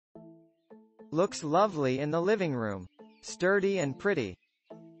Looks lovely in the living room. Sturdy and pretty.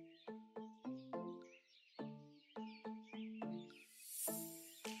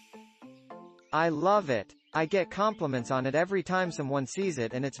 I love it. I get compliments on it every time someone sees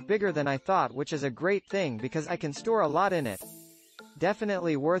it, and it's bigger than I thought, which is a great thing because I can store a lot in it.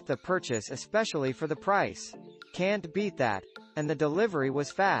 Definitely worth the purchase, especially for the price. Can't beat that. And the delivery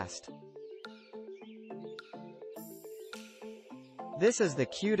was fast. This is the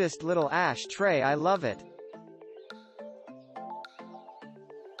cutest little ashtray. I love it.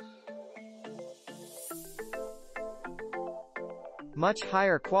 Much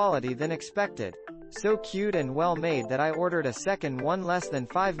higher quality than expected. So cute and well made that I ordered a second one less than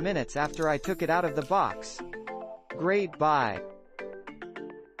 5 minutes after I took it out of the box. Great buy.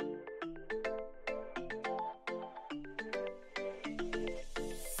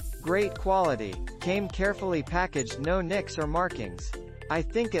 Great quality. Came carefully packaged, no nicks or markings. I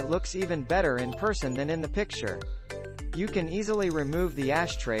think it looks even better in person than in the picture. You can easily remove the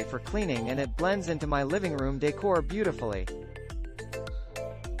ashtray for cleaning and it blends into my living room decor beautifully.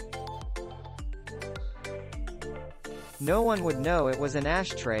 No one would know it was an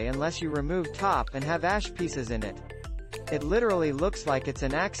ashtray unless you remove top and have ash pieces in it. It literally looks like it's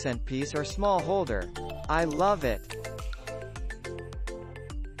an accent piece or small holder. I love it.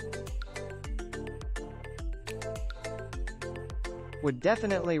 Would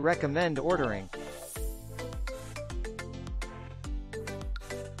definitely recommend ordering.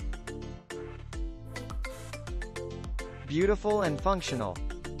 Beautiful and functional.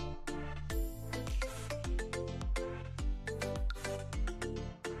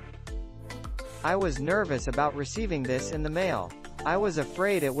 I was nervous about receiving this in the mail. I was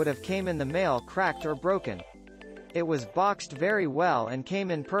afraid it would have came in the mail cracked or broken. It was boxed very well and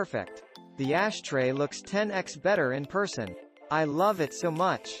came in perfect. The ashtray looks 10x better in person. I love it so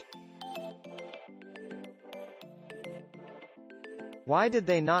much. Why did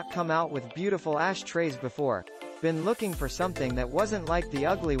they not come out with beautiful ashtrays before? Been looking for something that wasn't like the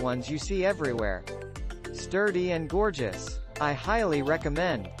ugly ones you see everywhere. Sturdy and gorgeous. I highly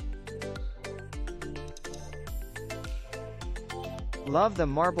recommend. Love the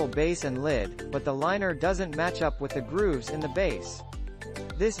marble base and lid, but the liner doesn't match up with the grooves in the base.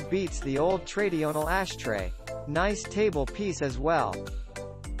 This beats the old traditional ashtray. Nice table piece as well.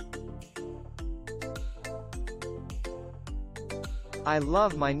 I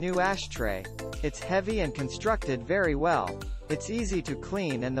love my new ashtray. It's heavy and constructed very well. It's easy to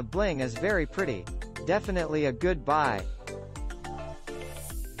clean and the bling is very pretty. Definitely a good buy.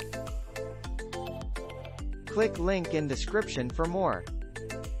 Click link in description for more.